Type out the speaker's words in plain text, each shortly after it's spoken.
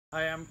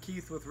Hi, I'm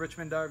Keith with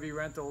Richmond RV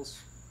Rentals.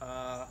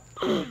 I'm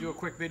going to do a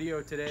quick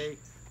video today.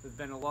 There's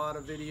been a lot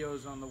of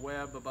videos on the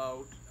web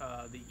about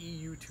the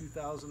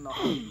EU2000, the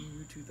Honda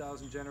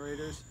EU2000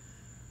 generators,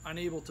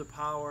 unable to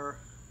power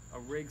a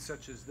rig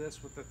such as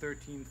this with the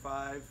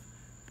 13.5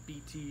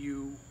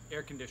 BTU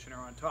air conditioner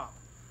on top.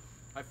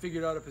 I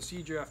figured out a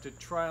procedure after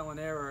trial and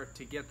error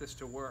to get this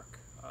to work.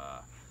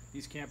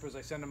 These campers,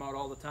 I send them out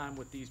all the time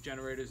with these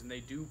generators, and they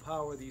do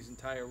power these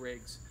entire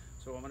rigs.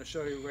 So I'm going to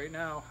show you right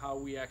now how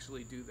we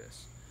actually do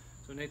this.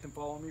 So Nathan,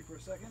 follow me for a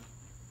second.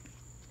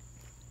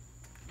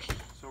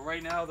 So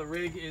right now the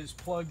rig is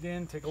plugged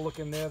in. Take a look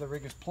in there. The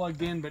rig is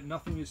plugged in, but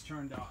nothing is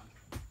turned on.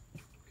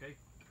 Okay,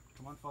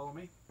 come on, follow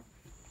me.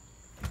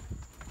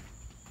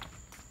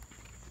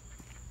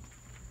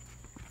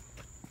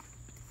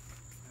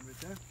 And right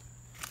there.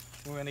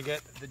 We're going to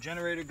get the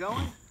generator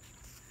going.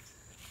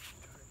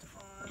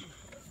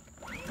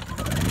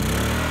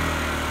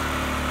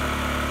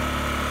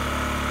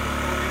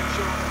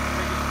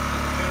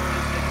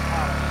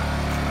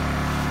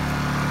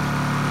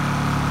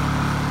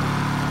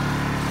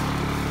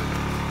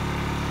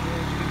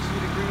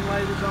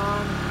 Light is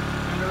on,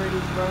 generator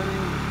is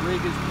burning,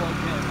 rig is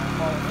plugged in.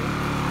 Follow me.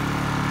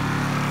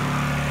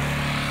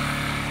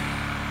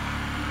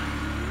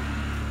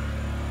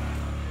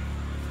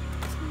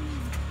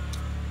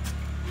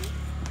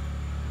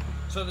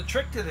 So the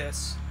trick to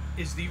this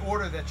is the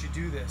order that you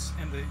do this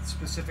and the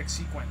specific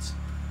sequence.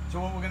 So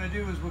what we're going to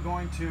do is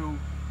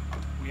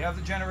we have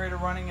the generator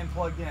running and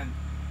plugged in.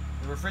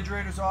 The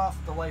refrigerator's off,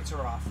 the lights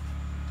are off.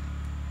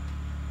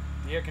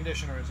 The air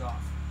conditioner is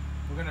off.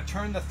 We're going to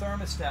turn the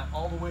thermostat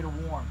all the way to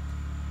warm.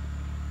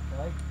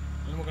 Okay?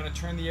 Then we're going to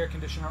turn the air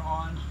conditioner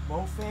on.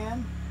 Low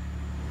fan,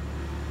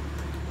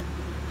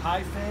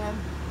 high fan,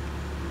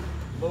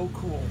 low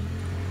cool.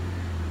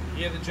 You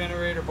hear the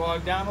generator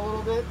bog down a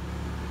little bit.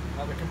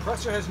 Now the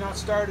compressor has not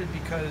started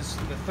because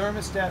the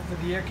thermostat for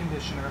the air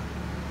conditioner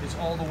is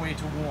all the way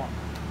to warm.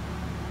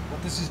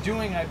 What this is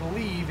doing, I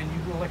believe, and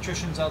you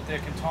electricians out there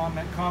can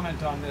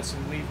comment on this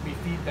and leave me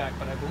feedback,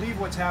 but I believe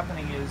what's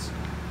happening is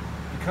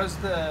because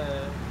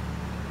the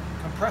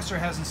compressor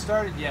hasn't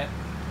started yet,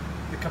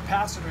 the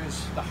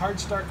capacitors, the hard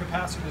start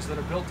capacitors that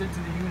are built into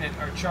the unit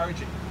are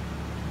charging.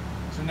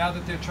 So now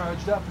that they're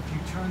charged up, if you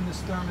turn this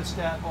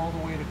thermostat all the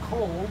way to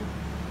cold,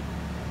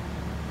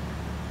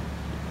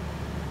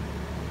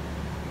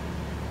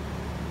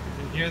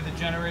 you can hear the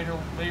generator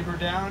labor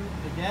down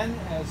again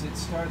as it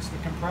starts the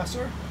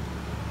compressor,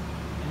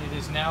 and it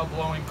is now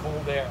blowing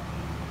cold air.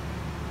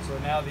 So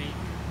now the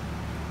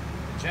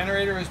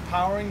generator is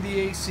powering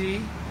the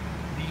AC,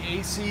 the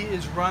AC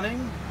is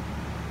running.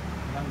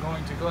 I'm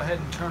going to go ahead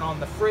and turn on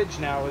the fridge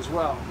now as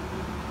well.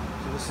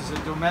 So this is a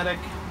Dometic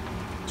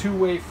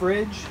two-way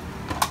fridge.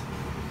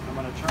 I'm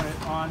going to turn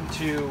it on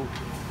to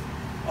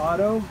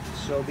auto.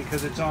 So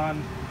because it's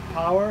on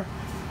power,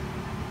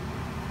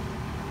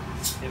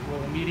 it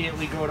will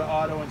immediately go to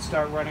auto and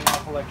start running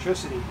off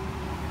electricity.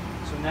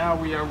 So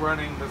now we are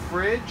running the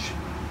fridge.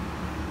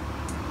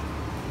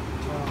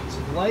 Turn on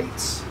some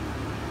lights.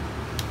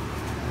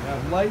 We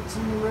have lights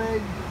in the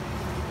rig.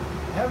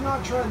 I have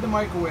not tried the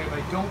microwave.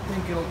 I don't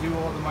think it'll do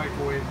all the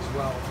microwave as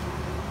well.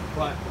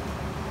 But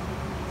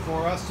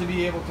for us to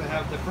be able to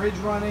have the fridge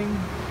running,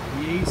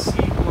 the AC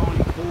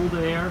blowing cold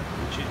air,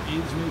 which it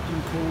is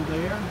making cold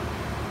air,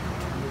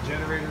 and the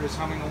generator is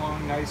humming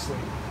along nicely.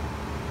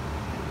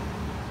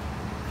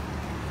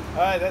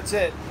 Alright, that's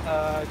it.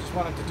 I just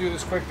wanted to do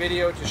this quick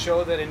video to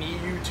show that an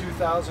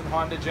EU2000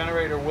 Honda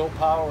generator will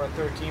power a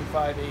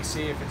 13.5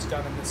 AC if it's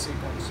done in this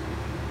sequence.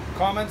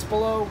 Comments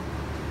below.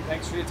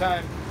 Thanks for your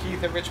time.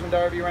 Keith at Richmond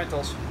RV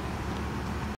Rentals.